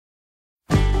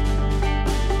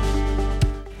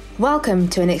Welcome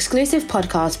to an exclusive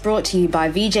podcast brought to you by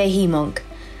VJ Hem/Onc,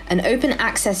 an open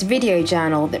access video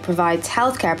journal that provides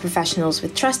healthcare professionals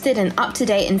with trusted and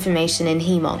up-to-date information in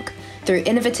Hem/Onc through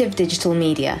innovative digital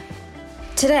media.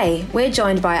 Today, we're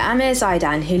joined by Amir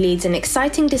Zaidan, who leads an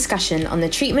exciting discussion on the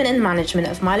treatment and management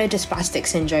of myelodysplastic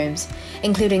syndromes,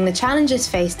 including the challenges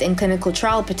faced in clinical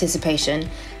trial participation,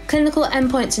 clinical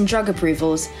endpoints and drug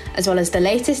approvals, as well as the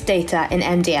latest data in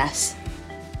MDS.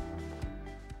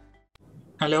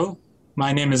 Hello,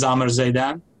 my name is Amir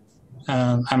Zaidan.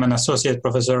 I'm an associate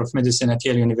professor of medicine at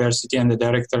Yale University and the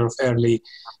director of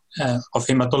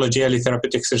hematology early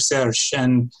therapeutics research.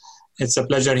 And it's a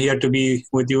pleasure here to be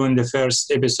with you in the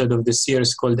first episode of this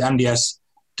series called MDS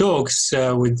Talks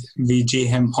with VJ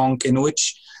Hem/Onc, in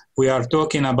which we are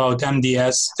talking about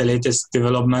MDS, the latest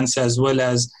developments, as well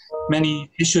as many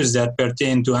issues that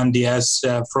pertain to MDS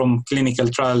from clinical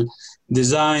trial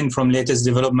design, from latest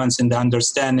developments in the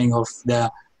understanding of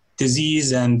the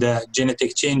disease and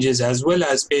genetic changes, as well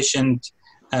as patient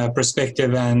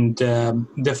perspective and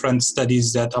different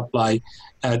studies that apply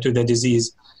to the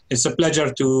disease. It's a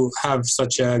pleasure to have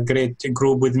such a great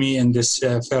group with me in this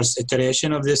first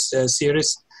iteration of this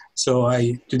series. So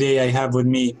today I have with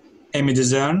me Amy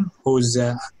DeZern, who's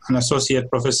an associate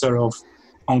professor of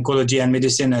oncology and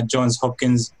medicine at Johns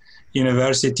Hopkins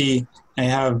University. I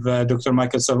have Dr.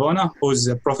 Michael Savona, who's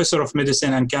a professor of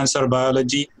medicine and cancer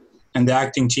biology and the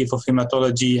acting chief of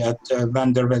hematology at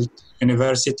Vanderbilt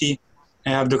University. I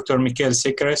have Dr. Mikhail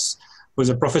Sekres, who's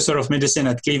a professor of medicine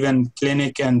at Cleveland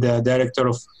Clinic and the director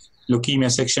of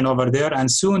leukemia section over there, and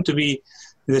soon to be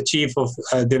the chief of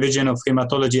division of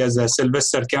hematology at the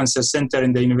Sylvester Cancer Center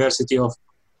in the University of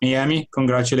Miami.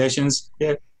 Congratulations,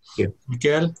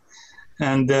 Mikhail.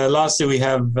 And lastly, we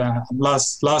have,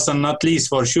 last and not least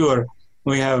for sure,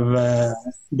 we have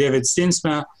David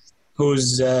Steensma,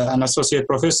 who's an associate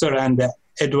professor and the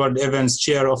Edward Evans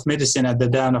Chair of Medicine at the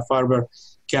Dana-Farber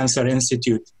Cancer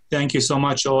Institute. Thank you so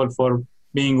much all for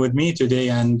being with me today,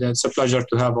 and it's a pleasure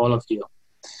to have all of you.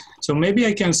 So maybe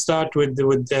I can start with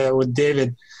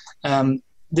David.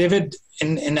 David,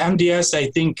 in MDS, I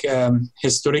think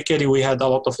historically we had a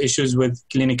lot of issues with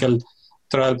clinical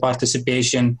trial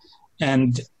participation,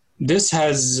 and this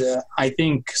has, I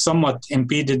think, somewhat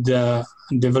impeded the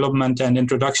development and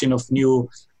introduction of new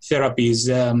therapies.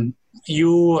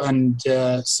 You and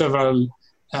several,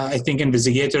 I think,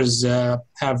 investigators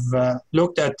have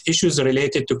looked at issues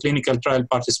related to clinical trial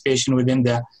participation within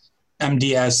the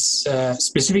MDS,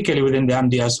 specifically within the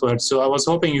MDS world. So I was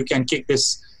hoping you can kick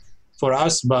this for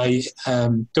us by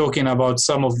talking about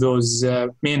some of those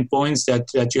main points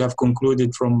that you have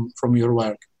concluded from your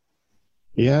work.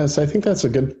 Yes, I think that's a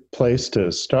good place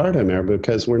to start, Amir,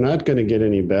 because we're not going to get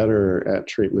any better at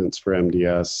treatments for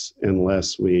MDS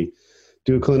unless we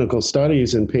do clinical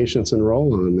studies and patients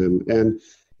enroll on them. And,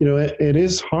 you know, it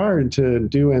is hard to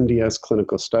do MDS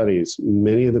clinical studies.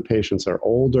 Many of the patients are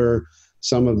older.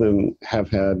 Some of them have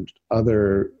had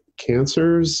other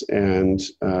cancers and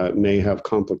may have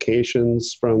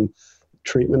complications from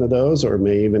treatment of those, or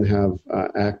may even have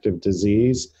active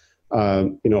disease.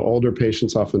 Older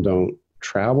patients often don't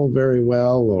travel very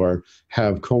well or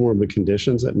have comorbid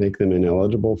conditions that make them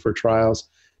ineligible for trials.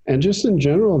 And just in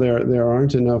general, there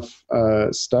aren't enough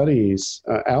studies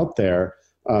out there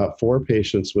for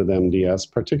patients with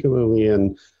MDS, particularly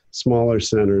in smaller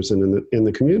centers and in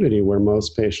the community where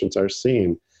most patients are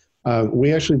seen.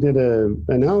 We actually did an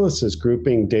analysis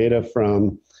grouping data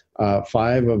from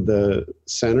 5 of the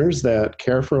centers that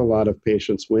care for a lot of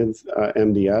patients with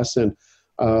MDS, and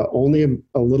only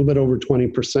a little bit over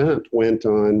 20% went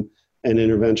on an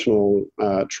interventional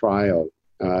trial,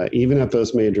 even at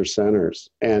those major centers.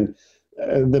 And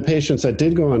the patients that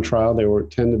did go on trial, they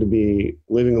tended to be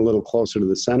living a little closer to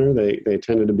the center. They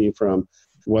tended to be from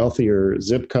wealthier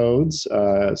zip codes,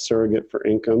 surrogate for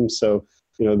income. So,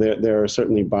 you know, there are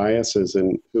certainly biases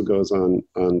in who goes on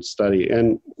study.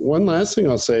 And one last thing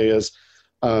I'll say is,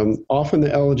 often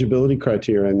the eligibility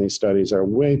criteria in these studies are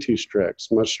way too strict,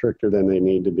 much stricter than they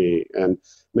need to be. And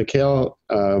Mikhail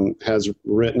has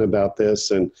written about this,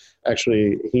 and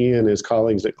actually he and his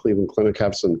colleagues at Cleveland Clinic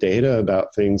have some data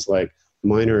about things like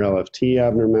minor LFT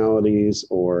abnormalities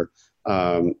or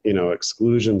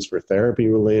exclusions for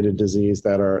therapy-related disease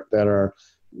that are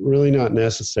really not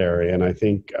necessary, and I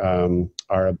think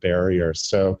are a barrier.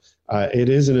 So it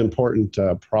is an important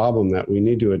problem that we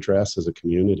need to address as a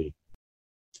community.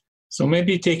 So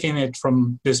maybe taking it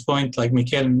from this point, like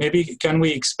Mikhail, maybe can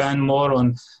we expand more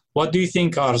on what do you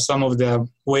think are some of the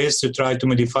ways to try to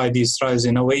modify these trials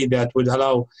in a way that would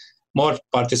allow more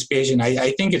participation?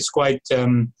 I think it's quite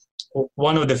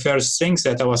one of the first things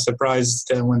that I was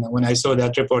surprised when I saw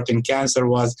that report in Cancer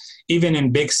was even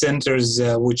in big centers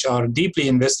which are deeply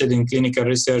invested in clinical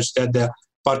research, that the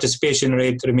participation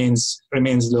rate remains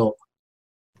low.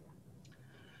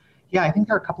 Yeah, I think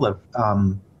there are a couple of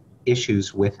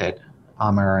issues with it,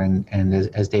 Amar, and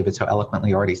as David so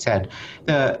eloquently already said.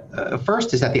 The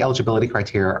first is that the eligibility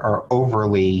criteria are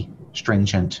overly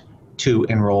stringent to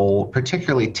enroll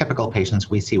particularly typical patients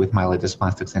we see with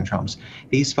myelodysplastic syndromes.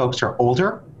 These folks are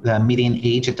older. The median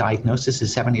age at diagnosis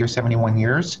is 70 or 71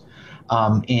 years.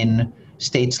 In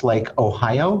states like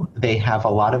Ohio, they have a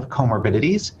lot of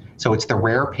comorbidities. So it's the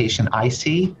rare patient I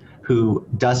see who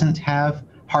doesn't have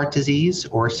heart disease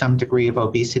or some degree of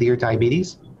obesity or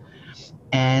diabetes.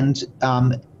 And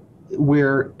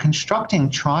we're constructing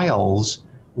trials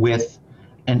with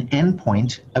an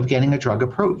endpoint of getting a drug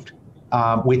approved,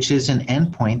 which is an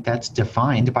endpoint that's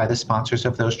defined by the sponsors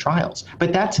of those trials.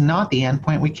 But that's not the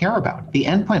endpoint we care about. The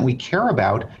endpoint we care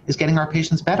about is getting our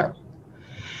patients better.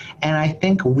 And I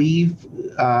think we've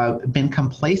been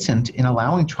complacent in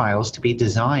allowing trials to be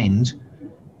designed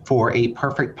for a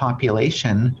perfect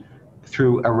population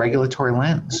through a regulatory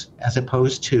lens, as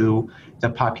opposed to the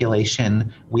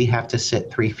population we have to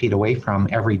sit 3 feet away from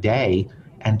every day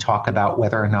and talk about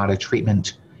whether or not a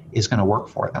treatment is going to work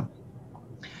for them.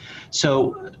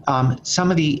 So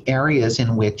some of the areas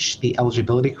in which the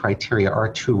eligibility criteria are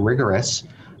too rigorous,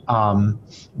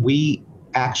 we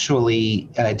actually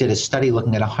did a study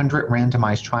looking at 100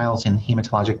 randomized trials in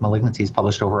hematologic malignancies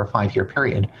published over a 5-year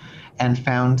period, and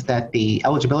found that the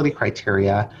eligibility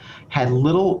criteria had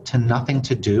little to nothing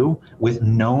to do with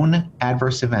known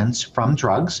adverse events from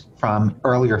drugs from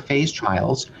earlier phase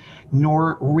trials,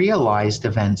 nor realized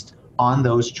events on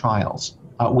those trials,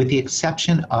 with the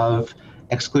exception of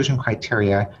exclusion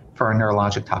criteria for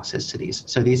neurologic toxicities.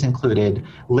 So these included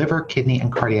liver, kidney,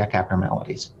 and cardiac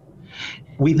abnormalities.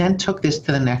 We then took this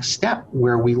to the next step,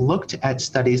 where we looked at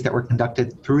studies that were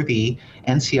conducted through the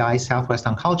NCI Southwest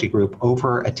Oncology Group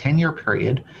over a 10-year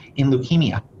period in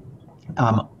leukemia.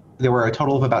 There were a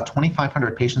total of about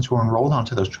 2,500 patients who were enrolled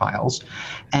onto those trials.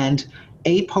 And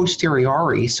a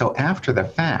posteriori, so after the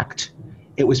fact,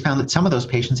 it was found that some of those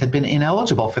patients had been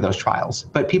ineligible for those trials,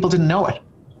 but people didn't know it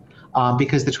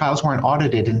because the trials weren't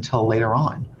audited until later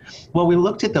on. Well, we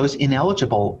looked at those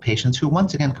ineligible patients, who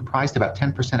once again comprised about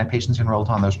 10% of patients enrolled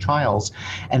on those trials,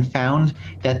 and found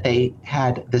that they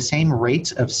had the same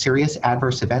rates of serious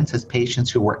adverse events as patients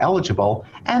who were eligible,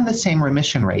 and the same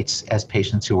remission rates as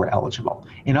patients who were eligible.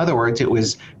 In other words, it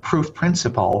was proof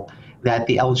principle that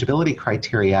the eligibility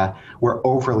criteria were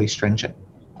overly stringent.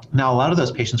 Now, a lot of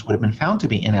those patients would have been found to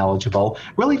be ineligible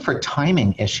really for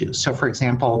timing issues. So, for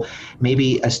example,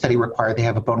 maybe a study required they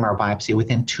have a bone marrow biopsy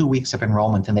within 2 weeks of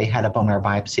enrollment, and they had a bone marrow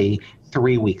biopsy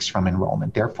 3 weeks from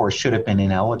enrollment, therefore should have been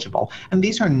ineligible. And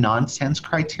these are nonsense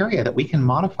criteria that we can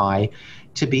modify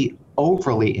to be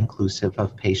overly inclusive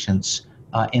of patients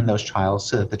in those trials,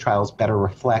 so that the trials better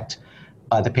reflect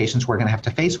the patients we're going to have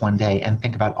to face one day and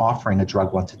think about offering a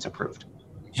drug once it's approved.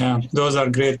 Yeah, those are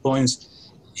great points.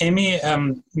 Amy,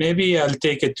 maybe I'll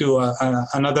take it to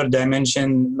another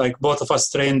dimension. Like, both of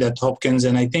us trained at Hopkins,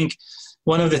 and I think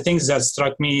one of the things that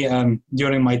struck me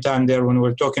during my time there when we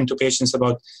were talking to patients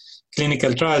about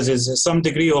clinical trials is some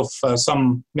degree of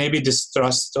some maybe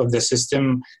distrust of the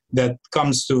system that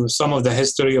comes to some of the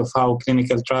history of how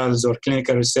clinical trials or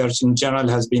clinical research in general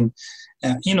has been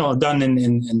done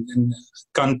in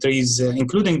countries,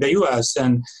 including the US,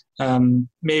 and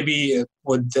maybe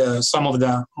with some of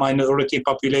the minority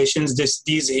populations,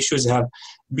 these issues have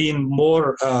been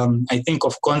more, I think,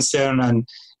 of concern, and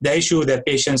the issue that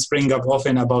patients bring up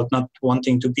often about not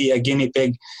wanting to be a guinea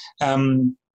pig.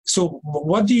 So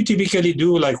what do you typically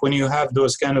do, like, when you have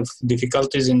those kind of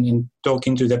difficulties in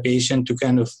talking to the patient to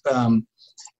kind of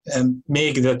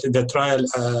make the trial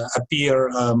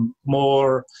appear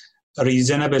more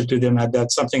reasonable to them, and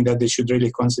that's something that they should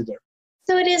really consider?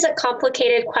 So it is a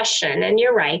complicated question, and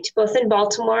you're right, both in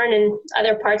Baltimore and in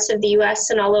other parts of the US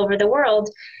and all over the world,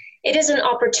 it is an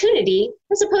opportunity,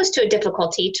 as opposed to a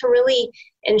difficulty, to really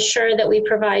ensure that we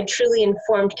provide truly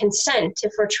informed consent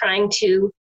if we're trying to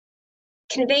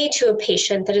convey to a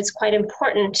patient that it's quite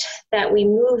important that we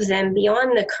move them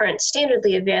beyond the current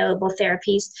standardly available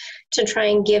therapies to try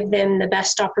and give them the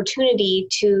best opportunity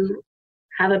to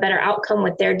have a better outcome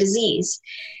with their disease.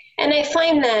 And I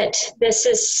find that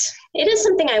it is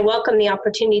something I welcome the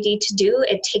opportunity to do.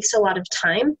 It takes a lot of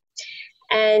time.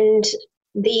 And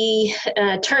the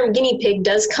term guinea pig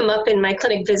does come up in my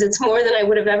clinic visits more than I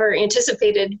would have ever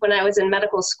anticipated when I was in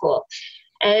medical school.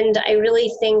 And I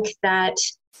really think that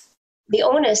the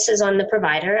onus is on the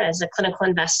provider as a clinical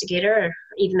investigator, or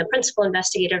even the principal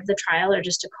investigator of the trial, or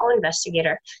just a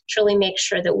co-investigator, to really make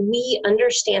sure that we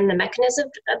understand the mechanism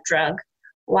of drug,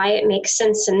 why it makes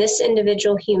sense in this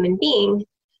individual human being,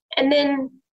 and then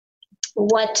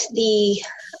what the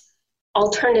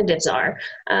alternatives are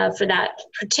for that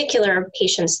particular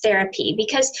patient's therapy.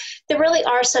 Because there really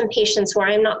are some patients where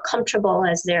I'm not comfortable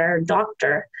as their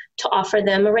doctor to offer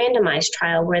them a randomized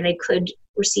trial where they could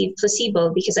receive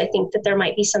placebo, because I think that there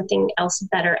might be something else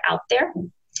better out there.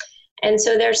 And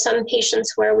so there's some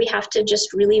patients where we have to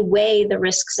just really weigh the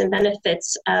risks and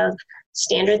benefits of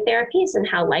standard therapies and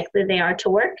how likely they are to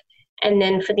work. And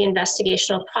then for the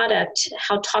investigational product,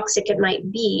 how toxic it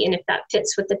might be, and if that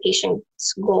fits with the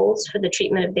patient's goals for the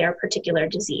treatment of their particular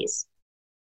disease.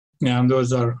 Yeah, and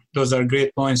those are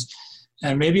great points.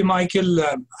 And maybe, Michael,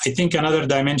 I think another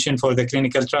dimension for the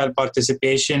clinical trial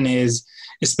participation is,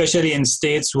 especially in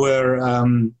states where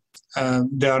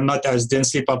they are not as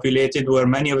densely populated, where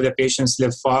many of the patients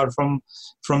live far from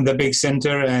the big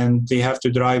center, and they have to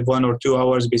drive 1 or 2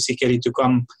 hours basically to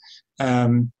come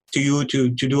to you to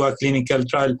do a clinical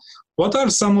trial. What are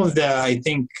some of the, I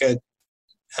think,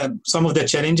 some of the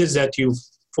challenges that you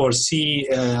foresee,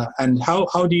 and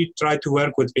how do you try to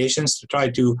work with patients to try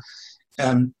to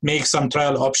make some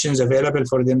trial options available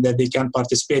for them that they can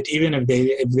participate even if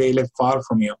they live far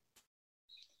from you?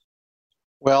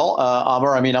 Well,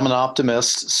 Amar, I mean, I'm an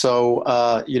optimist. So,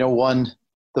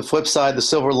 the flip side, the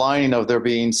silver lining of there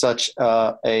being such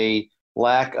a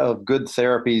lack of good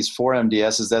therapies for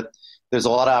MDS is that there's a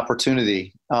lot of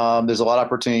opportunity. There's a lot of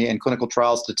opportunity in clinical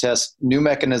trials to test new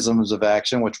mechanisms of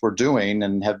action, which we're doing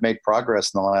and have made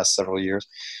progress in the last several years,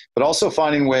 but also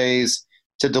finding ways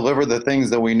to deliver the things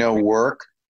that we know work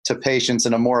to patients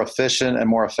in a more efficient and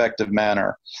more effective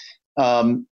manner.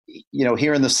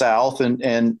 Here in the South and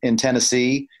in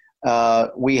Tennessee,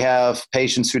 we have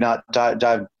patients who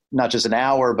dive not just an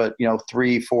hour, but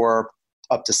 3, 4,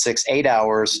 up to 6, 8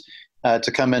 hours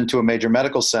to come into a major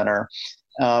medical center.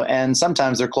 And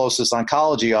sometimes their closest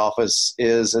oncology office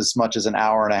is as much as an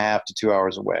hour and a half to 2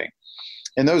 hours away.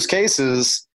 In those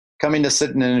cases, coming to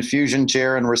sit in an infusion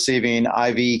chair and receiving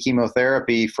IV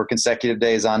chemotherapy for consecutive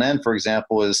days on end, for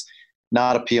example, is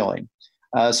not appealing.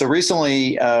 So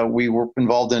recently, we were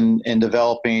involved in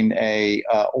developing a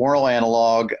oral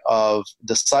analog of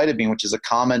decitabine, which is a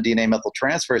common DNA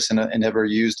methyltransferase inhibitor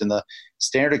used in the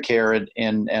standard of care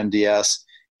in MDS.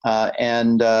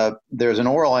 And there's an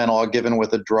oral analog given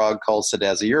with a drug called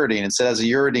cedazuridine. And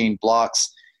cedazuridine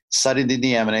blocks cytidine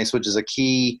deaminase, which is a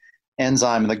key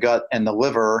enzyme in the gut and the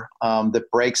liver that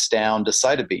breaks down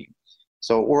decitabine.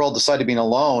 So oral decitabine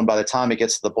alone, by the time it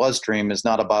gets to the bloodstream, is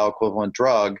not a bioequivalent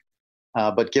drug.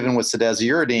 But given with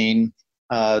cedazuridine,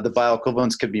 the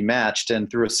bioequivalence could be matched. And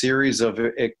through a series of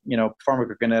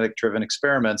pharmacokinetic-driven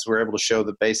experiments, we're able to show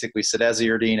that basically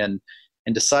cedazuridine and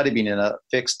decitabine in a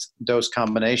fixed dose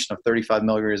combination of 35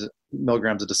 milligrams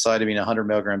of decitabine, 100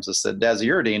 milligrams of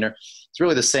cedazuridine, it's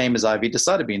really the same as IV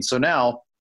decitabine. So now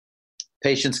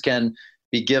patients can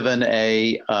be given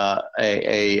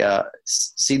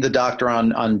see the doctor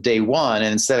on day 1,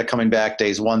 and instead of coming back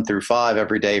days 1 through 5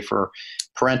 every day for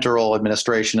parenteral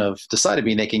administration of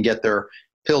decitabine, they can get their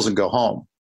pills and go home.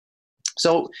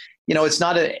 So, it's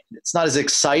not as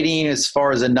exciting as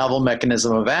far as a novel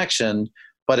mechanism of action,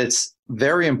 but it's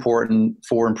very important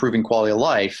for improving quality of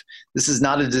life. This is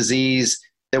not a disease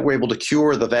that we're able to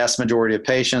cure the vast majority of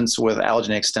patients with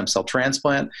allogeneic stem cell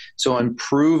transplant. So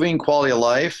improving quality of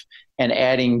life and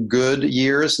adding good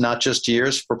years, not just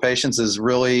years, for patients is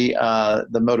really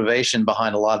the motivation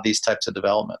behind a lot of these types of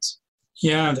developments.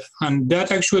 Yeah, and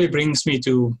that actually brings me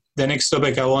to the next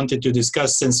topic I wanted to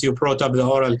discuss, since you brought up the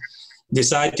oral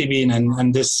decitabine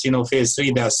and this, phase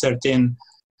 3, the certain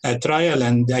trial.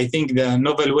 And I think the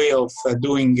novel way of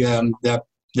doing the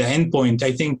endpoint,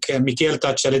 I think Mikhail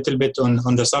touched a little bit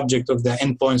on the subject of the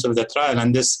endpoints of the trial.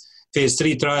 And this phase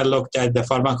 3 trial looked at the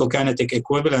pharmacokinetic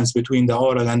equivalence between the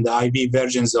oral and the IV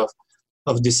versions of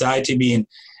decitabine.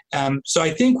 So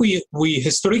I think we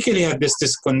historically had this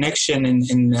disconnection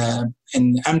in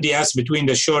MDS between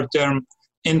the short-term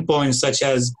endpoints such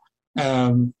as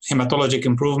hematologic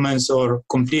improvements or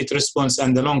complete response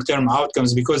and the long-term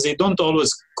outcomes, because they don't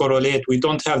always correlate. We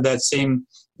don't have that same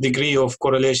degree of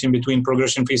correlation between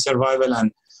progression-free survival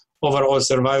and overall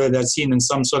survival that's seen in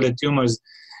some solid tumors.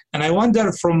 And I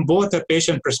wonder, from both a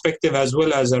patient perspective as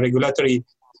well as a regulatory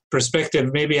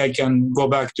perspective, maybe I can go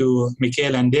back to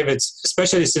Mikhail and David,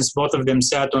 especially since both of them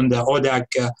sat on the ODAC,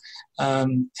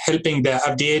 helping the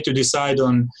FDA to decide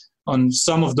on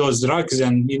some of those drugs.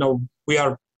 And,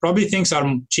 things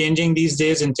are changing these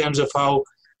days in terms of how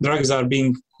drugs are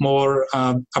being more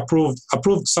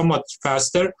approved somewhat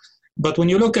faster. But when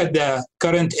you look at the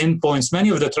current endpoints, many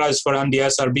of the trials for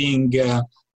MDS are being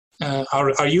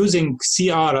are using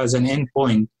CR as an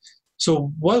endpoint.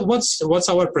 So what's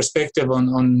our perspective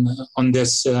on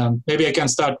this? Maybe I can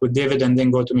start with David and then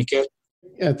go to Mikhail.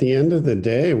 At the end of the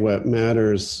day, what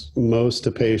matters most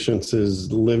to patients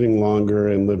is living longer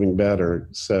and living better.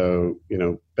 So,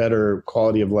 better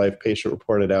quality of life,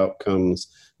 patient-reported outcomes,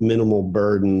 minimal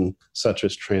burden, such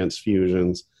as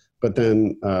transfusions, but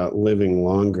then living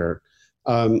longer.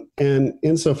 And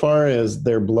insofar as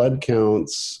their blood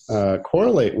counts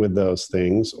correlate with those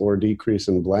things, or decrease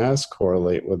in blasts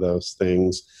correlate with those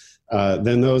things,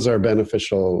 then those are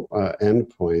beneficial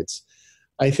endpoints.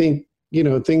 I think,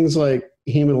 things like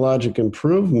hematologic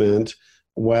improvement,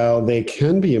 while they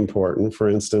can be important, for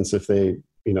instance, if they,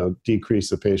 decrease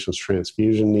the patient's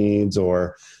transfusion needs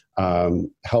or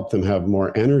help them have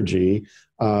more energy,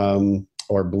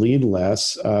 or bleed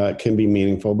less, can be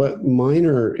meaningful, but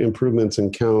minor improvements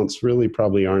in counts really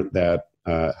probably aren't that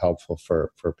helpful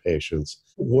for patients.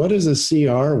 What is a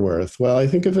CR worth? Well, I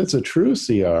think if it's a true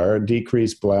CR,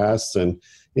 decreased blasts and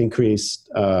increased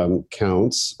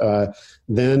counts,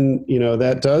 then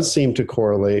that does seem to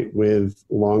correlate with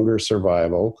longer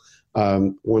survival.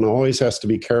 One always has to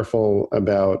be careful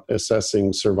about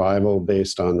assessing survival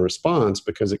based on response,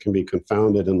 because it can be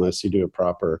confounded unless you do a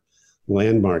proper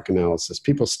landmark analysis.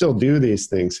 People still do these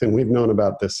things, and we've known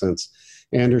about this since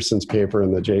Anderson's paper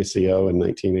in the JCO in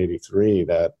 1983,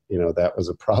 that that was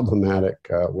a problematic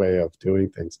way of doing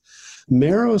things.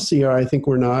 Marrow CR, I think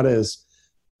we're not as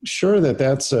sure that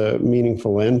that's a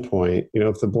meaningful endpoint.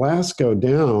 If the blasts go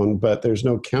down but there's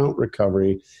no count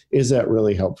recovery, is that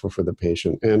really helpful for the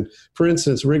patient? And for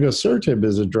instance, rigosertib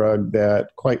is a drug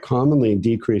that quite commonly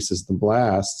decreases the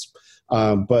blasts.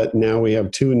 But now we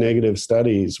have 2 negative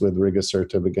studies with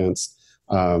rigosertib against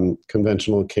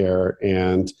conventional care,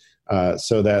 and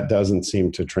so that doesn't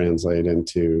seem to translate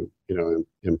into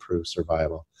improved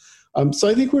survival. So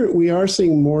I think we are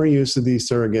seeing more use of these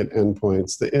surrogate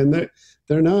endpoints, and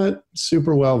they're not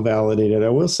super well validated. I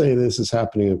will say this is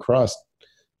happening across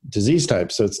disease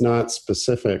types, so it's not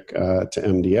specific to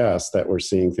MDS that we're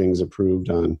seeing things approved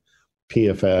on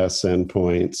PFS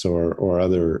endpoints or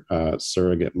other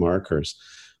surrogate markers.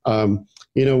 When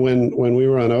we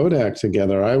were on ODAC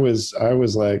together, I was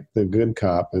like the good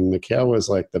cop, and Mikhail was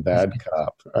like the bad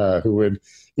cop, who would,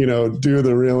 do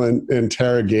the real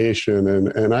interrogation,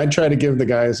 and I'd try to give the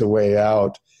guys a way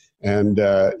out, and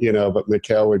but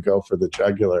Mikhail would go for the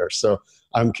jugular. So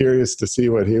I'm curious to see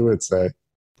what he would say.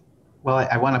 Well,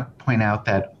 I want to point out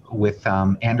that with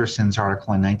Anderson's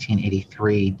article in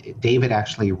 1983, David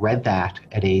actually read that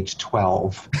at age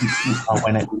 12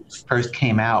 when it first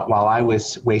came out, while I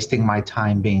was wasting my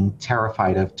time being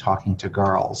terrified of talking to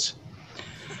girls.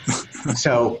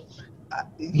 So,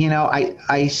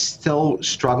 I still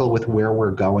struggle with where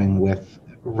we're going with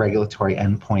regulatory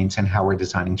endpoints and how we're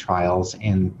designing trials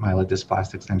in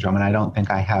myelodysplastic syndrome, and I don't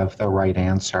think I have the right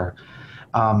answer.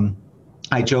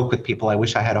 I joke with people, I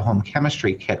wish I had a home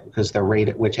chemistry kit, because the rate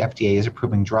at which FDA is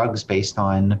approving drugs based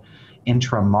on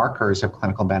interim markers of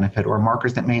clinical benefit, or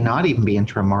markers that may not even be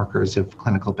interim markers of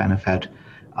clinical benefit,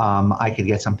 I could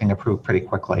get something approved pretty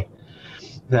quickly.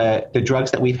 The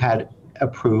drugs that we've had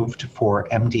approved for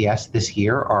MDS this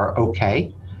year are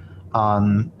okay.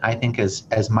 I think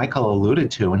as Michael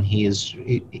alluded to, and he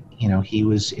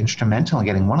was instrumental in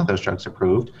getting one of those drugs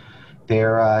approved,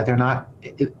 they're not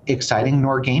exciting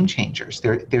nor game changers.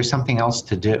 There's something else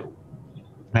to do.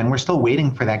 And we're still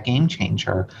waiting for that game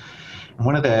changer. And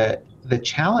one of the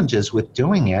challenges with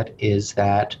doing it is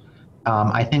that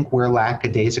I think we're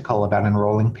lackadaisical about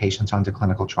enrolling patients onto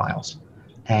clinical trials.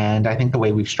 And I think the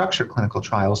way we've structured clinical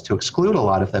trials to exclude a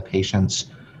lot of the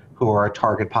patients who are our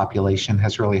target population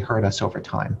has really hurt us over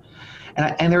time.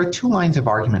 And there are 2 lines of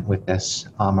argument with this,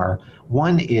 Amar.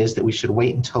 One is that we should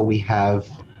wait until we have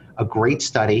a great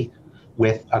study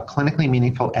with a clinically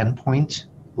meaningful endpoint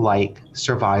like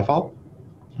survival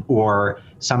or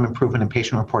some improvement in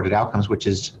patient-reported outcomes, which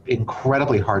is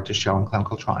incredibly hard to show in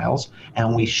clinical trials,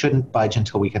 and we shouldn't budge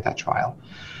until we get that trial.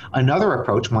 Another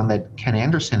approach, one that Ken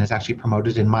Anderson has actually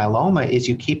promoted in myeloma, is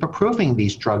you keep approving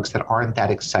these drugs that aren't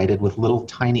that excited with little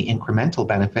tiny incremental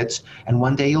benefits, and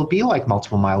one day you'll be like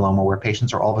multiple myeloma, where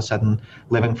patients are all of a sudden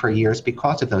living for years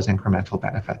because of those incremental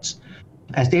benefits.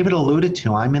 As David alluded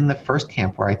to, I'm in the first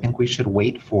camp where I think we should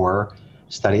wait for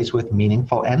studies with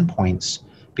meaningful endpoints,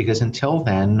 because until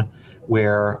then,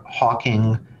 we're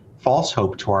hawking false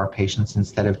hope to our patients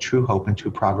instead of true hope and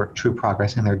true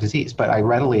progress in their disease. But I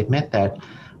readily admit that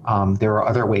there are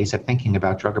other ways of thinking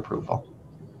about drug approval.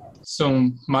 So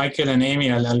Michael and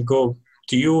Amy, I'll go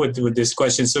you with this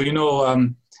question. So,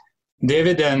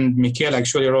 David and Mikhail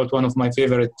actually wrote one of my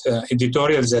favorite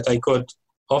editorials that I quote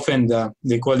often.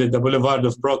 They call it the Boulevard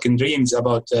of Broken Dreams,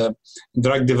 about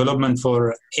drug development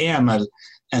for AML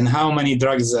and how many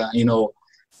drugs,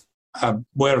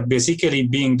 were basically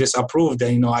being disapproved.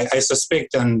 I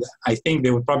suspect, and I think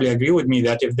they would probably agree with me,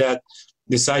 that if the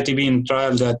cytibine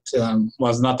trial that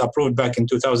was not approved back in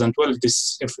 2012,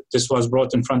 if this was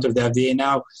brought in front of the FDA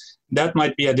now, that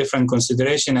might be a different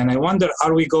consideration. And I wonder,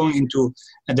 are we going into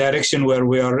a direction where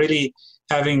we are really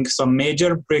having some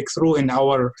major breakthrough in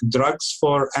our drugs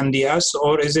for MDS,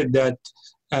 or is it that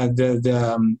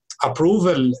the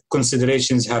approval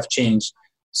considerations have changed?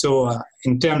 So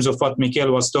in terms of what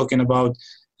Mikhail was talking about,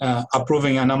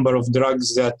 approving a number of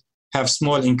drugs that have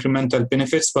small incremental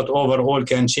benefits, but overall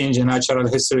can change a natural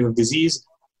history of disease,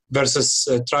 versus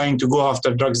trying to go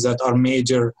after drugs that are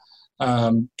major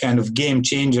kind of game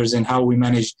changers in how we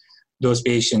manage those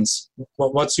patients.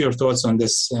 What's your thoughts on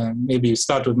this? Maybe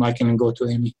start with Michael and go to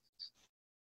Amy.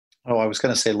 Oh, I was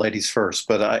going to say ladies first,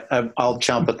 but I'll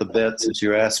jump at the bit since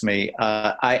you asked me.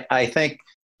 I think,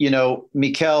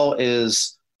 Mikhail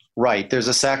is right. There's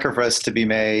a sacrifice to be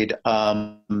made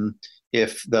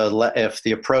if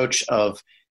the approach of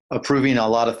approving a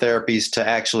lot of therapies to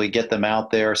actually get them out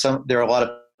there. There are a lot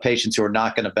of patients who are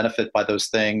not going to benefit by those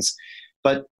things.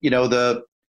 But,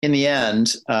 in the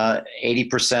end,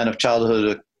 80% of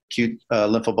childhood acute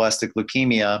lymphoblastic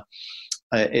leukemia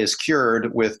is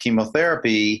cured with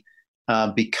chemotherapy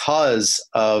because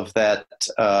of that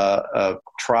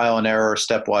trial and error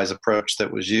stepwise approach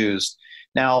that was used.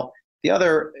 Now, the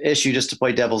other issue, just to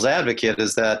play devil's advocate,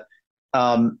 is that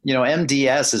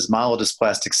MDS is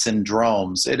myelodysplastic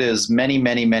syndromes. It is many,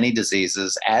 many, many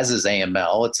diseases, as is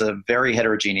AML. It's a very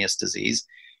heterogeneous disease.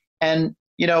 And,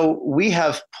 we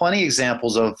have plenty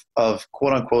examples of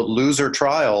quote unquote loser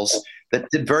trials that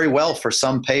did very well for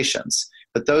some patients,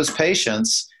 but those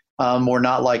patients were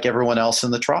not like everyone else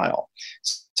in the trial.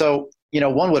 So,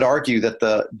 one would argue that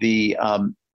the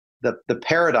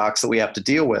paradox that we have to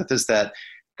deal with is that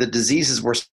the diseases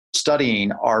we're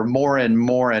studying are more and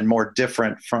more and more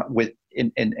different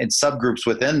in subgroups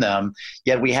within them,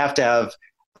 yet we have to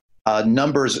have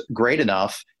numbers great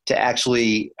enough to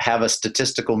actually have a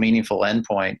statistical meaningful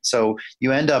endpoint. So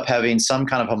you end up having some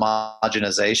kind of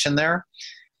homogenization there.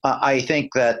 I think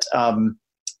that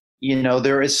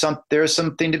there is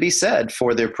something to be said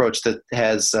for the approach that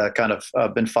has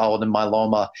been followed in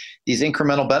myeloma. These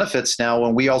incremental benefits now,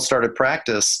 when we all started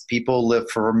practice, people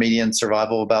lived for a median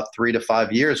survival about 3 to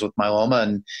 5 years with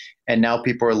myeloma, and now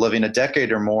people are living a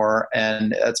decade or more,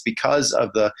 and that's because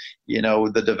of the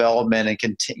development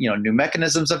and new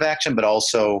mechanisms of action, but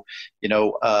also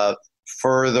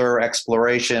further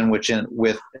exploration, with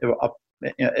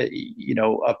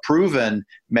a proven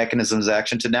mechanisms of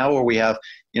action, to now where we have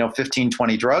 15,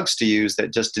 20 drugs to use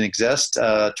that just didn't exist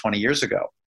 20 years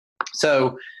ago.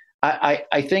 So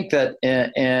I think that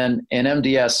in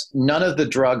MDS, none of the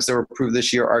drugs that were approved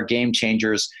this year are game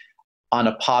changers on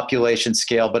a population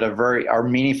scale, but are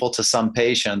meaningful to some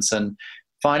patients. And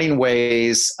finding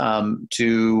ways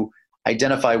to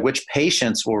identify which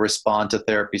patients will respond to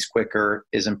therapies quicker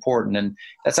is important. And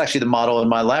that's actually the model in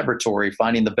my laboratory,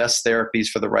 finding the best therapies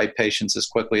for the right patients as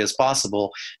quickly as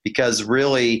possible, because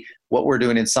really what we're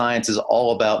doing in science is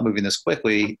all about moving this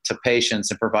quickly to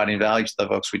patients and providing value to the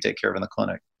folks we take care of in the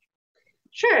clinic.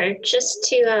 Sure. Just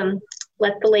to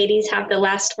let the ladies have the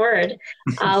last word,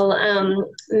 I'll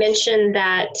mention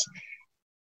that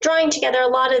drawing together a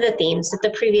lot of the themes that the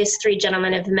previous three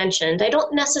gentlemen have mentioned, I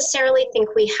don't necessarily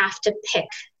think we have to pick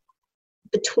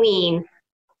between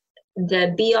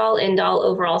the be-all, end-all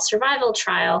overall survival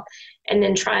trial and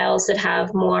then trials that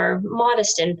have more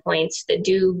modest endpoints that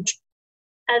do,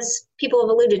 as people have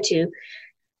alluded to,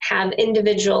 have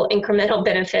individual incremental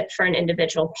benefit for an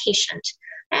individual patient.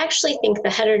 I actually think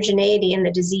the heterogeneity in the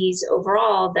disease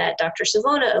overall that Dr.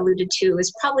 Savona alluded to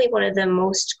is probably one of the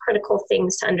most critical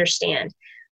things to understand.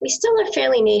 We still are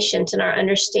fairly nascent in our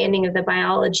understanding of the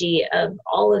biology of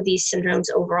all of these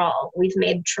syndromes overall. We've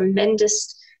made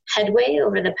tremendous headway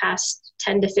over the past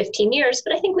 10 to 15 years,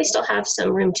 but I think we still have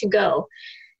some room to go.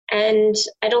 And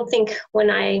I don't think when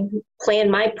I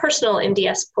plan my personal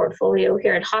MDS portfolio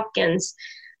here at Hopkins,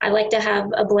 I like to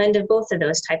have a blend of both of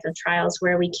those types of trials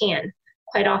where we can.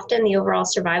 Quite often, the overall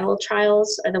survival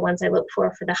trials are the ones I look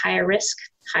for the higher risk,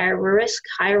 higher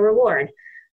reward.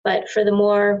 But for the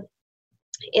more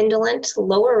indolent,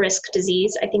 lower risk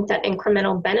disease, I think that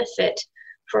incremental benefit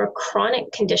for a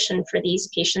chronic condition for these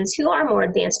patients who are more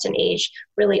advanced in age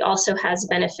really also has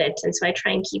benefit. And so I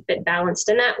try and keep it balanced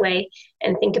in that way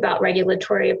and think about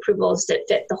regulatory approvals that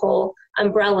fit the whole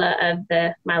umbrella of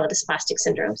the myelodysplastic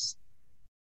syndromes.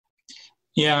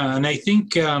 Yeah, and I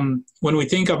think when we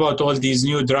think about all these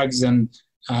new drugs, and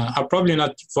I'll probably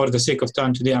not, for the sake of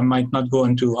time today, I might not go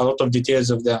into a lot of details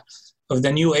of the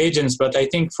new agents, but I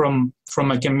think from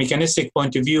a mechanistic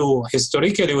point of view,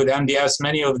 historically with MDS,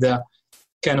 many of the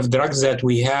kind of drugs that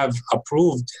we have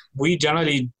approved, we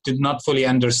generally did not fully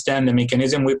understand the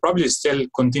mechanism. We probably still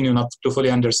continue not to fully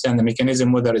understand the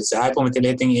mechanism, whether it's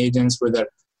hypomethylating agents, whether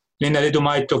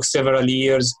lenalidomide took several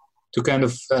years to kind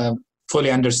of fully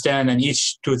understand, and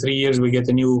each 2-3 years we get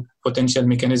a new potential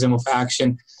mechanism of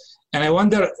action. And I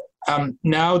wonder,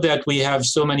 now that we have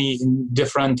so many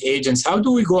different agents, how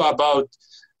do we go about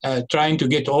trying to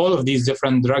get all of these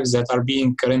different drugs that are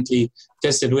being currently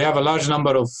tested? We have a large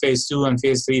number of phase 2 and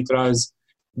phase 3 trials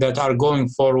that are going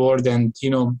forward, and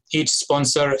each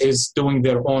sponsor is doing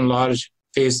their own large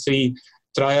phase 3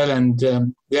 trial, and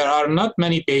there are not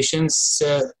many patients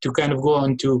to kind of go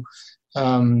into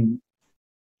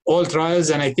all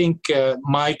trials. And I think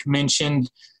Mike mentioned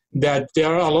that there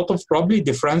are a lot of probably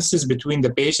differences between the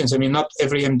patients. I mean, not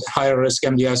every higher risk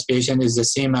MDS patient is the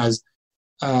same as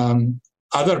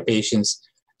other patients.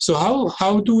 So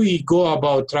how do we go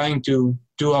about trying to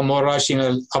do a more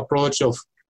rational approach of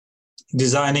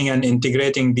designing and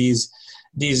integrating these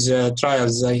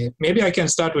trials? Maybe I can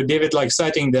start with David, like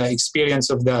citing the experience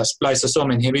of the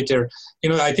spliceosome inhibitor.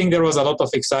 I think there was a lot of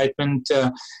excitement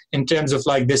in terms of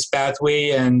like this pathway,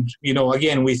 and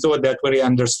again, we thought that we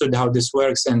understood how this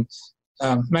works, and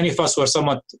many of us were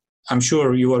somewhat, I'm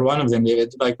sure you were one of them,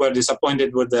 David, like were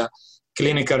disappointed with the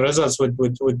clinical results, with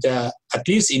the at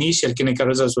least initial clinical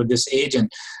results with this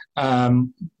agent.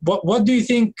 What do you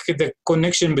think the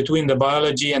connection between the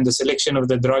biology and the selection of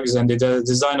the drugs and the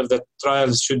design of the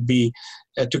trials should be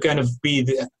to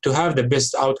have the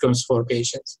best outcomes for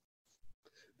patients?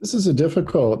 This is a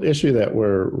difficult issue that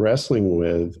we're wrestling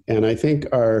with, and I think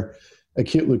our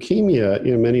acute leukemia,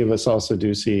 many of us also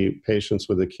do see patients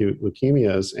with acute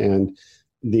leukemias, and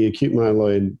the acute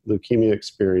myeloid leukemia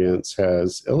experience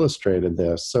has illustrated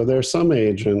this. So there are some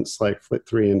agents like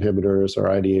FLT3 inhibitors or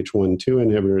IDH1/2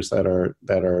 inhibitors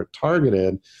that are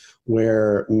targeted,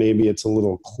 where maybe it's a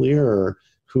little clearer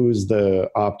who's the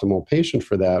optimal patient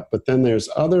for that. But then there's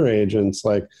other agents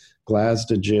like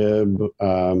Glasdegib,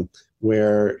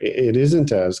 where it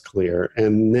isn't as clear.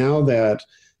 And now that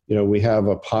we have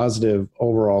a positive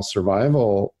overall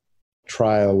survival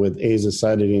trial with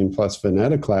azacitidine plus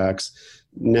venetoclax,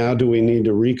 now do we need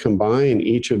to recombine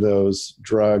each of those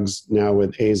drugs now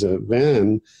with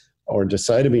aza-ven or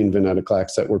decitabine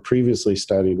venetoclax that were previously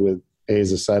studied with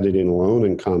azacitidine alone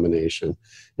in combination?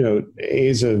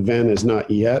 Aza-ven is not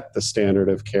yet the standard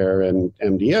of care in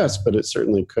MDS, but it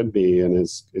certainly could be, and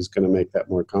is going to make that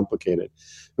more complicated.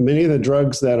 But many of the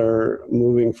drugs that are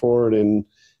moving forward in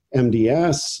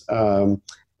MDS,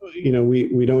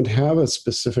 we don't have a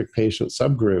specific patient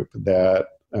subgroup that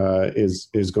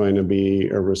is going to be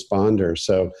a responder.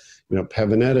 So,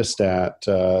 pevonedistat,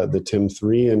 the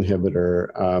TIM3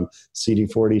 inhibitor,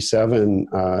 CD47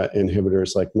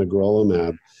 inhibitors like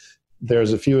magrolimab.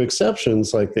 There's a few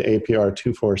exceptions like the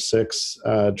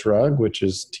APR-246 drug, which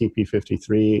is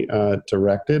TP53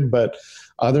 directed, but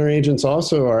other agents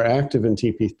also are active in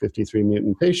TP53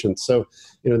 mutant patients. So,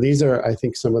 these are, I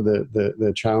think, some of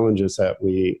the challenges that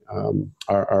we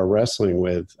are wrestling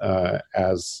with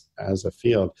as a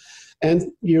field.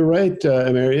 And you're right,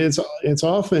 Mary, it's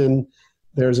often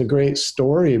there's a great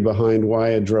story behind why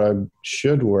a drug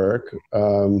should work,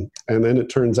 and then it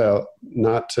turns out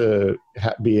not to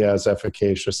be as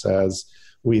efficacious as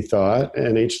we thought.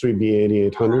 And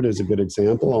H3B8800 is a good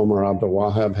example. Omar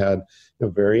Abdelwahab had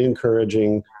very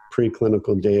encouraging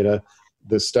preclinical data.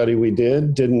 The study we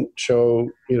did didn't show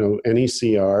any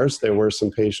CRs. There were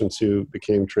some patients who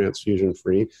became transfusion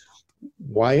free.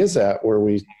 Why is that? Were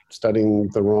we studying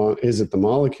the wrong? Is it the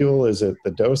molecule? Is it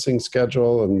the dosing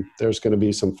schedule? And there's going to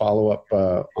be some follow-up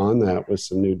on that with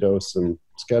some new dose and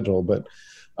schedule. But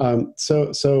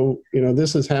so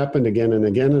this has happened again and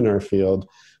again in our field.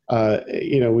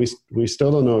 We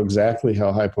still don't know exactly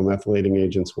how hypomethylating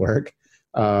agents work,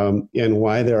 and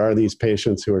why there are these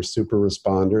patients who are super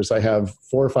responders. I have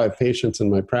 4 or 5 patients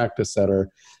in my practice that are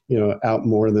out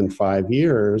more than 5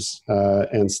 years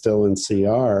and still in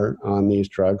CR on these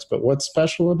drugs. But what's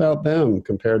special about them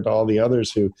compared to all the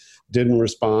others who didn't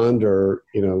respond or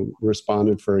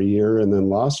responded for a year and then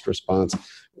lost response?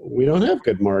 we don't have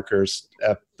good markers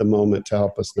at the moment to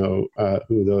help us know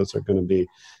who those are going to be.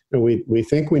 We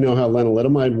think we know how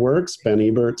lenalidomide works. Ben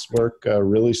Ebert's work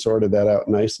really sorted that out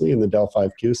nicely in the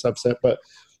del(5q) subset, but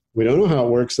we don't know how it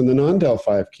works in the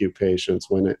non-del(5q) patients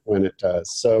when it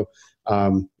does. So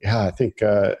I think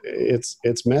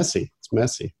it's messy. It's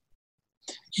messy.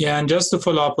 Yeah, and just to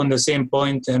follow up on the same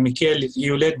point, Mikhail,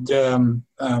 you led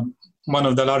one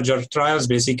of the larger trials,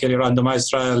 basically a randomized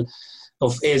trial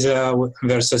of AZA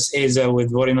versus AZA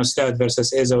with vorinostat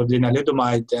versus AZA with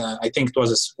lenalidomide. I think it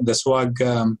was the SWAG,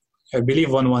 I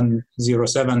believe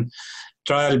 1107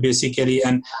 trial, basically.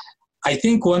 And I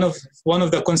think one of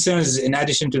the concerns, in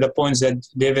addition to the points that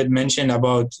David mentioned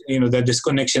about the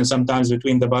disconnection sometimes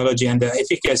between the biology and the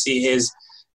efficacy, is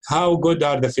how good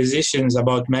are the physicians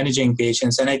about managing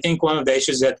patients. And I think one of the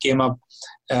issues that came up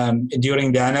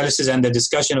during the analysis and the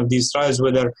discussion of these trials,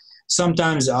 whether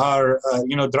sometimes are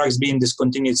drugs being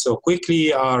discontinued so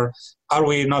quickly, are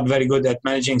we not very good at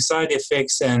managing side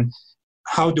effects, and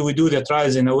how do we do the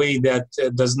trials in a way that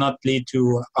does not lead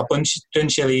to a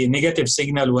potentially negative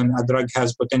signal when a drug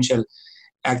has potential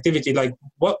activity? Like,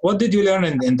 what did you learn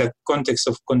in the context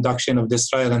of conduction of this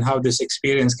trial, and how this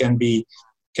experience can be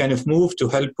kind of moved to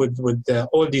help with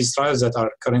all these trials that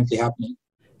are currently happening?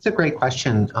 It's a great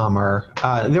question, Amar.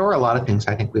 There were a lot of things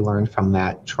I think we learned from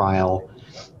that trial.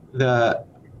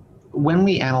 When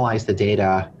we analyzed the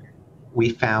data, we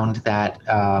found that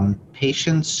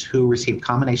patients who received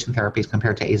combination therapies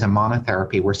compared to AZA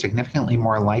monotherapy were significantly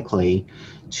more likely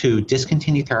to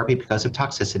discontinue therapy because of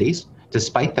toxicities,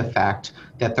 despite the fact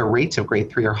that the rates of grade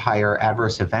 3 or higher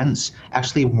adverse events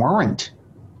actually weren't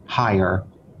higher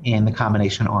in the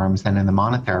combination arms than in the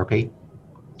monotherapy,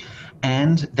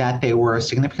 and that they were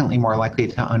significantly more likely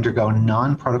to undergo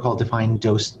non-protocol defined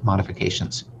dose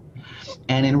modifications.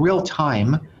 And in real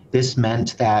time, this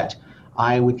meant that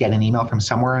I would get an email from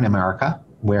somewhere in America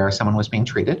where someone was being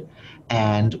treated,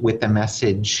 and with the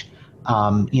message,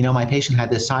 my patient had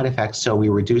this side effect, so we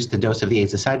reduced the dose of the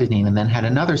azacitidine, and then had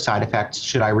another side effect,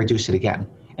 should I reduce it again?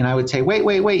 And I would say,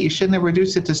 wait, you shouldn't have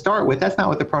reduced it to start with. That's not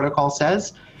what the protocol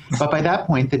says. But by that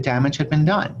point, the damage had been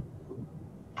done.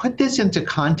 Put this into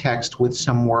context with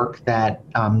some work that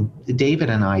David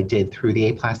and I did through the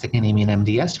Aplastic Anemia and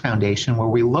MDS Foundation, where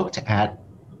we looked at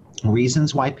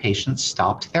reasons why patients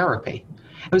stopped therapy.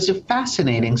 It was a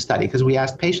fascinating study because we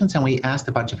asked patients and we asked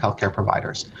a bunch of healthcare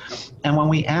providers. And when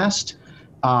we posed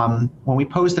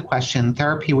the question,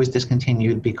 therapy was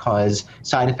discontinued because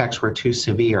side effects were too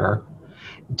severe,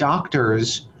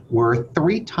 doctors were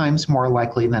 3 times more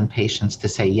likely than patients to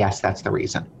say, yes, that's the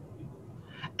reason.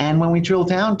 And when we drill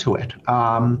down to it,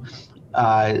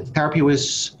 therapy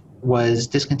was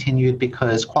discontinued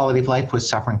because quality of life was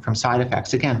suffering from side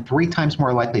effects. Again, 3 times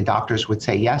more likely doctors would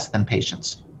say yes than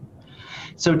patients.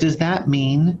 So does that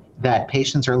mean that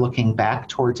patients are looking back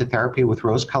towards a therapy with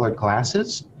rose-colored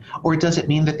glasses? Or does it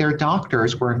mean that their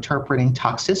doctors were interpreting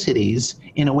toxicities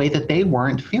in a way that they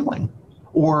weren't feeling,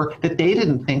 or that they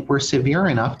didn't think were severe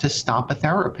enough to stop a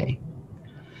therapy?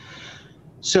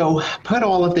 So put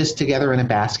all of this together in a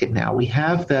basket now. We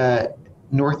have the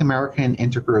North American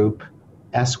Intergroup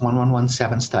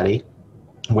S1117 study,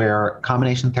 where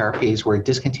combination therapies were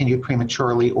discontinued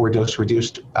prematurely or dose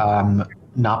reduced,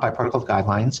 not by protocol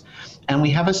guidelines. And we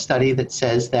have a study that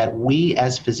says that we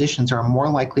as physicians are more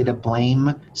likely to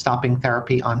blame stopping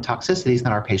therapy on toxicities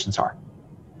than our patients are.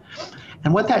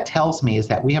 And what that tells me is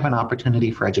that we have an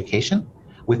opportunity for education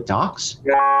with docs,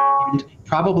 and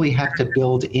probably have to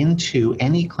build into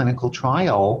any clinical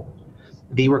trial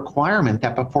the requirement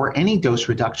that before any dose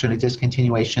reduction or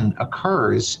discontinuation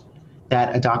occurs,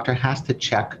 that a doctor has to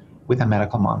check with a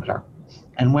medical monitor.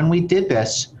 And when we did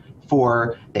this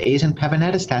for the AZA and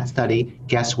pevonedistat study,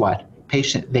 guess what?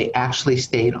 They actually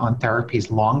stayed on therapies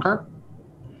longer.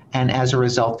 And as a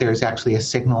result, there's actually a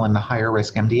signal in the higher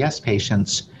risk MDS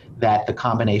patients that the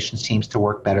combination seems to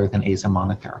work better than AZA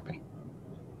monotherapy.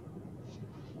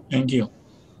 Thank you.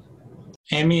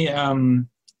 Amy,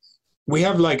 we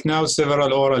have now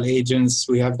several oral agents.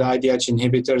 We have the IDH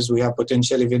inhibitors. We have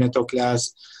potentially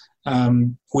venetoclax.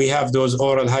 We have those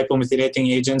oral hypomethylating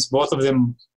agents. Both of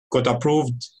them got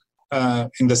approved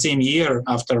in the same year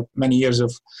after many years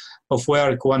of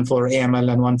work, one for AML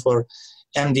and one for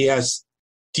MDS.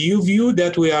 Do you view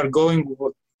that we are going,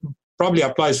 probably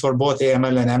applies for both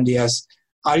AML and MDS,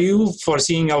 are you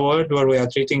foreseeing a world where we are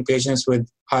treating patients with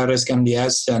high-risk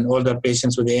MDS and older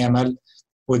patients with AML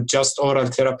with just oral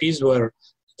therapies, where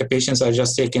the patients are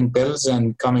just taking pills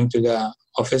and coming to the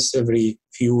office every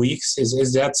few weeks?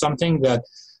 Is that something that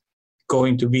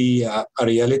going to be a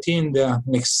reality in the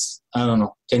next,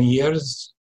 10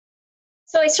 years?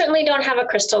 So I certainly don't have a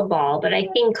crystal ball, but I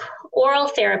think oral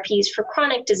therapies for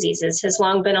chronic diseases has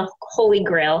long been a holy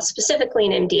grail, specifically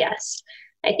in MDS.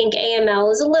 I think AML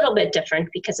is a little bit different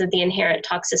because of the inherent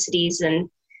toxicities and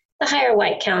the higher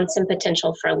white counts and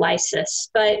potential for lysis.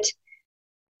 But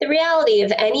the reality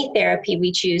of any therapy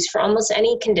we choose for almost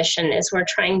any condition is we're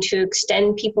trying to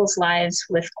extend people's lives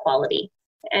with quality.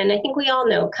 And I think we all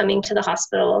know coming to the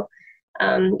hospital,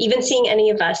 even seeing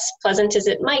any of us, pleasant as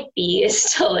it might be, is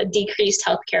still a decreased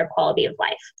healthcare quality of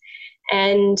life.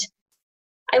 And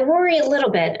I worry a little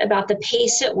bit about the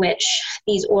pace at which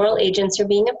these oral agents are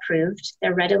being approved.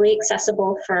 They're readily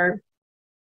accessible for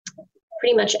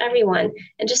pretty much everyone.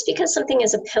 And just because something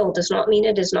is a pill does not mean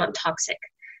it is not toxic.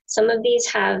 Some of these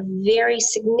have very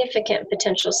significant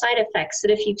potential side effects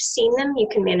that if you've seen them, you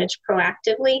can manage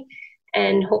proactively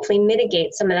and hopefully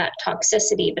mitigate some of that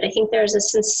toxicity. But I think there's a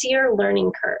sincere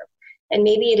learning curve. And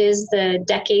maybe it is the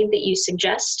decade that you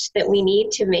suggest that we need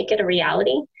to make it a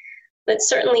reality. But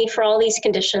certainly for all these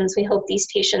conditions, we hope these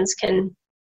patients can,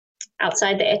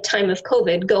 outside the time of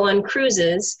COVID, go on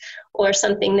cruises or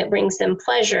something that brings them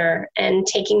pleasure, and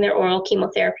taking their oral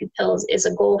chemotherapy pills is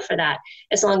a goal for that,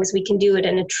 as long as we can do it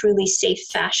in a truly safe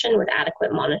fashion with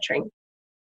adequate monitoring.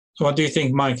 What do you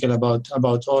think, Michael, about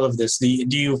all of this? Do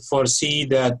you foresee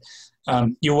that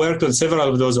you worked with several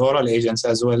of those oral agents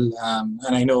as well,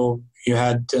 and I know you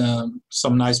had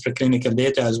some nice preclinical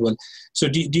data as well. So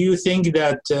do you think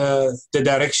that the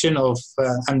direction of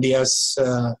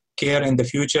MDS care in the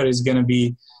future is going to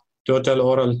be total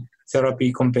oral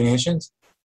therapy combinations?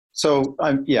 So,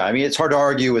 it's hard to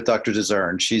argue with Dr.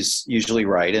 DeZern. She's usually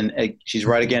right, and she's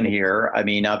right again here. I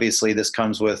mean, obviously, this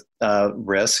comes with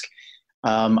risk.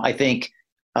 I think,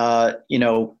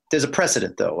 there's a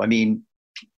precedent, though. I mean,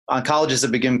 oncologists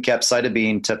have given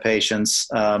capecitabine to patients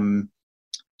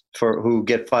who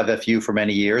get 5-FU for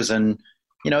many years, and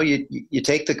you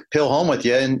take the pill home with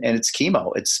you, and it's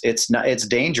chemo. It's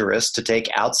dangerous to take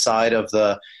outside of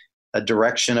the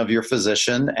direction of your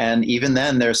physician, and even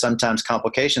then, there's sometimes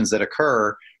complications that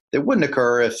occur that wouldn't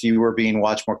occur if you were being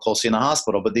watched more closely in the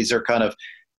hospital. But these are kind of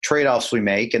trade-offs we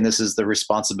make, and this is the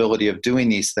responsibility of doing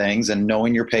these things and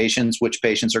knowing your patients, which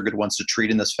patients are good ones to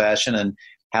treat in this fashion, and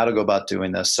how to go about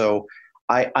doing this. So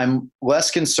I'm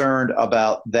less concerned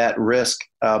about that risk.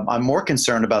 I'm more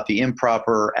concerned about the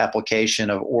improper application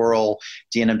of oral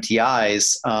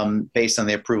DNMTIs based on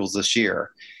the approvals this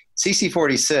year.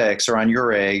 CC46 or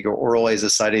Onureg or oral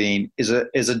azacitidine is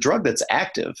a drug that's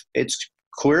active. It's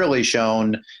clearly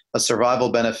shown a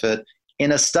survival benefit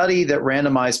in a study that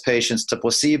randomized patients to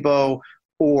placebo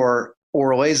or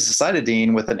oral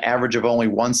azacitidine with an average of only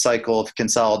one cycle of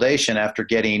consolidation after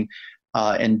getting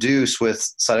induced with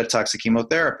cytotoxic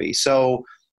chemotherapy. So,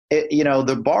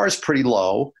 the bar is pretty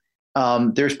low.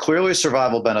 There's clearly a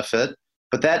survival benefit,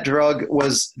 but that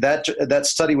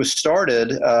study was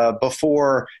started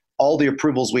before all the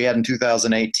approvals we had in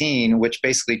 2018, which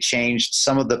basically changed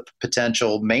some of the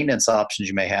potential maintenance options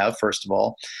you may have, first of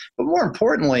all. But more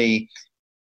importantly,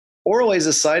 oral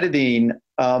azacitidine,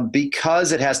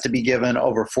 because it has to be given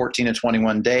over 14 to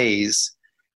 21 days,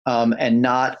 and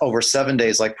not over 7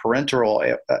 days like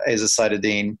parenteral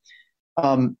azacitidine,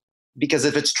 because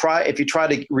if you try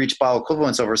to reach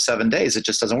bioequivalence over 7 days, it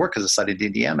just doesn't work because of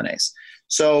cytidine deaminase.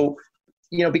 So,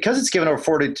 because it's given over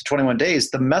 40 to 21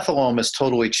 days, the methylome is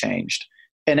totally changed.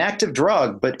 An active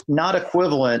drug, but not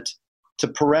equivalent to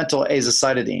parental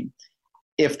azacitidine.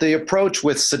 If the approach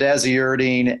with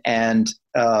cedazuridine and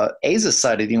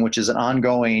azacitidine, which is an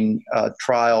ongoing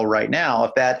trial right now,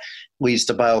 if that leads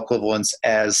to bioequivalence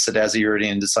as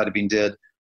cedazuridine and decitabine did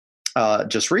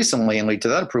just recently and lead to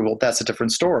that approval, that's a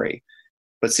different story.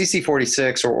 But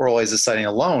CC46 or oral azacitidine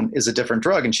alone is a different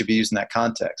drug and should be used in that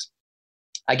context.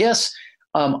 I guess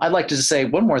I'd like to just say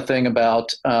one more thing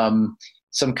about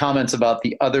some comments about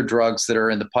the other drugs that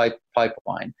are in the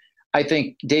pipeline. I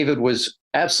think David was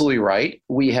absolutely right.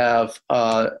 We have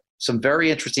some very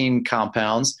interesting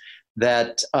compounds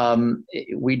that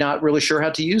we're not really sure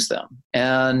how to use them.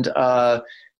 And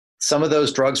some of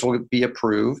those drugs will be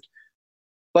approved.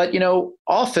 But,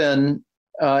 often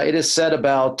it is said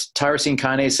about tyrosine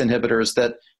kinase inhibitors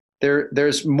that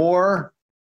there's more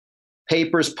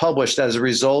papers published as a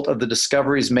result of the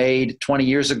discoveries made 20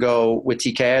 years ago with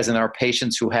TKIs in our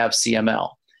patients who have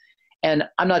CML. And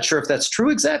I'm not sure if that's true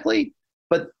exactly,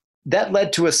 but that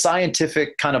led to a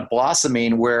scientific kind of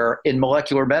blossoming where in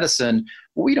molecular medicine,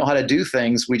 we know how to do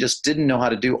things we just didn't know how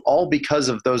to do, all because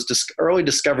of those early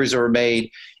discoveries that were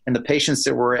made in the patients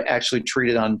that were actually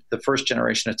treated on the first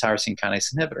generation of tyrosine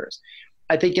kinase inhibitors.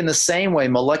 I think in the same way,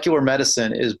 molecular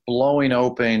medicine is blowing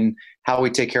open how we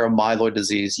take care of myeloid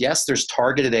disease. Yes, there's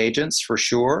targeted agents for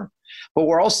sure, But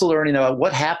we're also learning about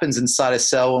what happens inside a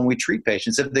cell when we treat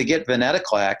patients. If they get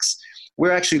venetoclax,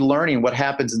 we're actually learning what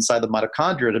happens inside the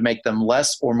mitochondria to make them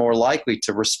less or more likely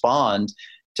to respond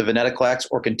to venetoclax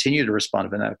or continue to respond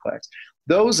to venetoclax.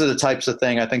 Those are the types of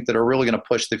things I think that are really going to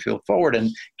push the field forward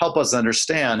and help us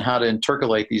understand how to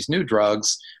intercalate these new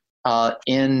drugs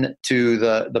into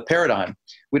the paradigm.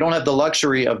 We don't have the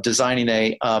luxury of designing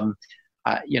an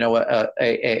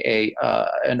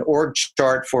org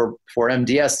chart for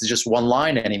MDS is just one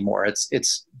line anymore.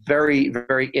 It's very,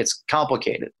 very, it's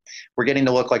complicated. We're getting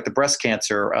to look like the breast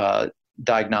cancer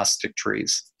diagnostic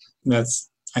trees.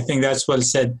 I think that's well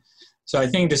said. So I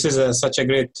think this is such a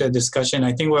great discussion.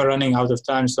 I think we're running out of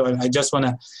time. So I just want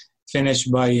to finish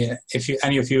by, if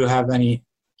any of you have any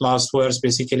last words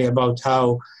basically about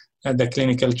how the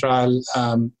clinical trial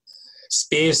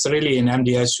space really in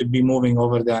MDS should be moving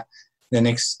over the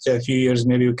next few years.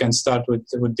 Maybe we can start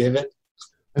with David.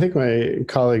 I think my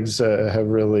colleagues have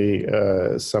really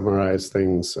summarized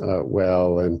things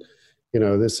well. And,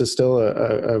 this is still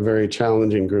a very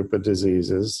challenging group of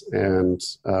diseases. And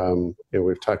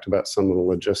we've talked about some of the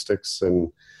logistics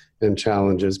and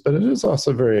challenges, but it is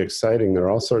also very exciting. There are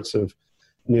all sorts of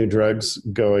new drugs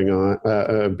going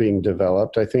on, being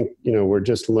developed. I think, we're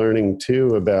just learning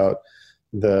too about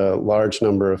the large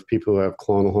number of people who have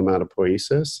clonal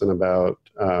hematopoiesis and about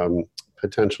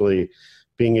potentially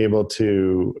being able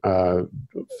to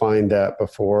find that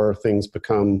before things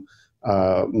become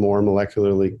more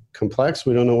molecularly complex.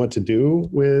 We don't know what to do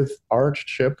with ARCH,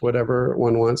 CHIP, whatever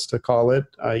one wants to call it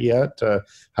yet,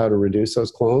 how to reduce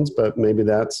those clones, but maybe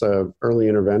that's an early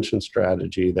intervention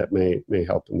strategy that may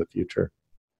help in the future.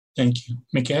 Thank you.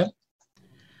 Mikhail?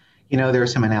 There are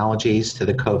some analogies to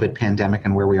the COVID pandemic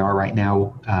and where we are right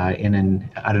now I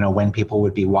don't know when people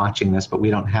would be watching this, but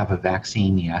we don't have a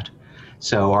vaccine yet.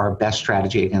 So our best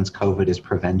strategy against COVID is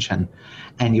prevention.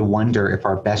 And you wonder if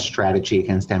our best strategy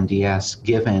against MDS,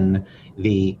 given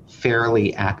the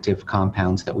fairly active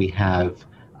compounds that we have,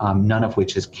 none of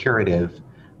which is curative,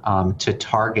 to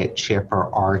target CHIP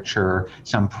or ARCH or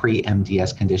some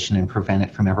pre-MDS condition and prevent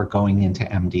it from ever going into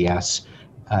MDS,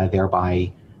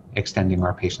 thereby extending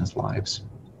our patients' lives.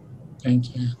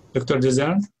 Thank you. Dr.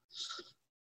 Dizern?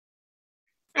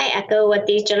 I echo what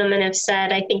these gentlemen have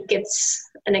said. I think it's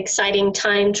an exciting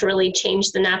time to really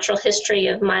change the natural history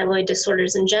of myeloid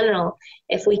disorders in general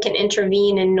if we can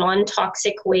intervene in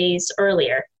non-toxic ways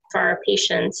earlier for our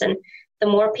patients. And the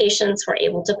more patients we're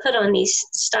able to put on these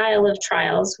style of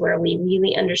trials where we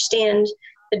really understand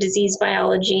the disease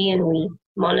biology and we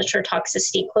monitor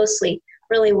toxicity closely,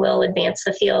 really will advance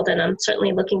the field. And I'm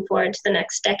certainly looking forward to the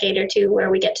next decade or two where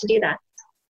we get to do that.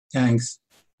 Thanks.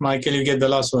 Michael, you get the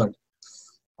last word.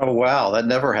 Oh, wow. That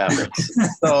never happens.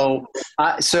 So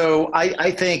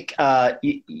I think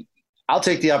I'll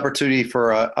take the opportunity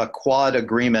for a quad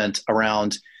agreement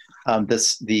around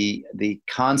the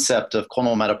concept of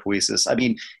clonal hematopoiesis. I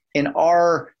mean, in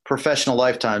our professional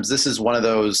lifetimes, this is one of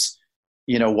those,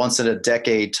 once in a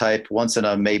decade type, once in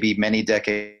a maybe many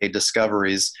decade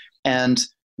discoveries. And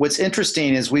what's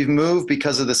interesting is we've moved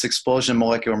because of this explosion in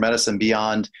molecular medicine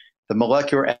beyond the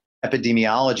molecular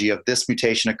epidemiology of this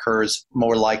mutation occurs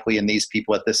more likely in these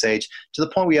people at this age, to the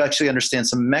point we actually understand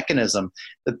some mechanism.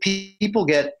 The people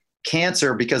get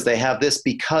cancer because they have this,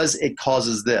 because it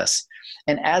causes this.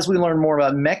 And as we learn more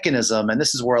about mechanism, and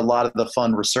this is where a lot of the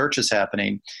fun research is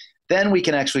happening, then we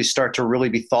can actually start to really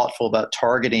be thoughtful about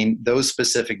targeting those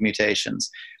specific mutations.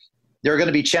 There are going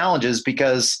to be challenges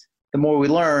because the more we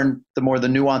learn, the more the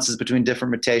nuances between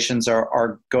different mutations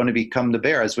are going to become to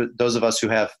bear, as those of us who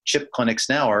have CHIP clinics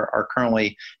now are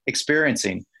currently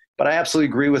experiencing. But I absolutely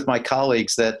agree with my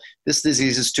colleagues that this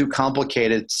disease is too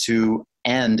complicated to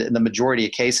end in the majority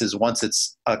of cases once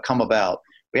it's come about.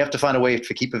 We have to find a way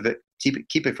to keep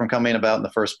it from coming about in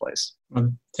the first place.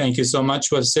 Well, thank you so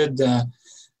much. Well said.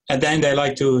 At the end, I'd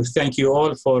like to thank you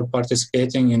all for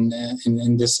participating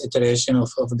in this iteration of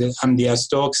the MDS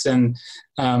talks, and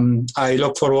I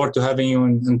look forward to having you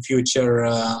in future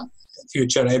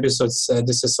episodes.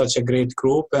 This is such a great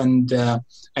group, and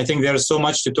I think there's so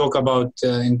much to talk about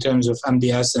in terms of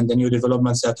MDS and the new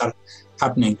developments that are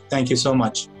happening. Thank you so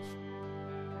much.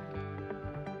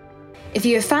 If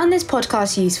you have found this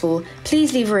podcast useful,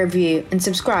 please leave a review and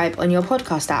subscribe on your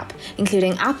podcast app,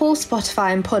 including Apple,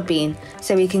 Spotify, and Podbean,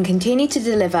 so we can continue to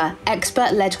deliver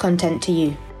expert-led content to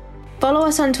you. Follow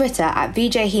us on Twitter at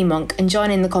VJHemonk and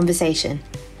join in the conversation.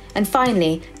 And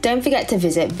finally, don't forget to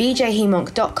visit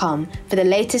vjhemonk.com for the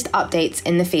latest updates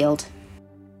in the field.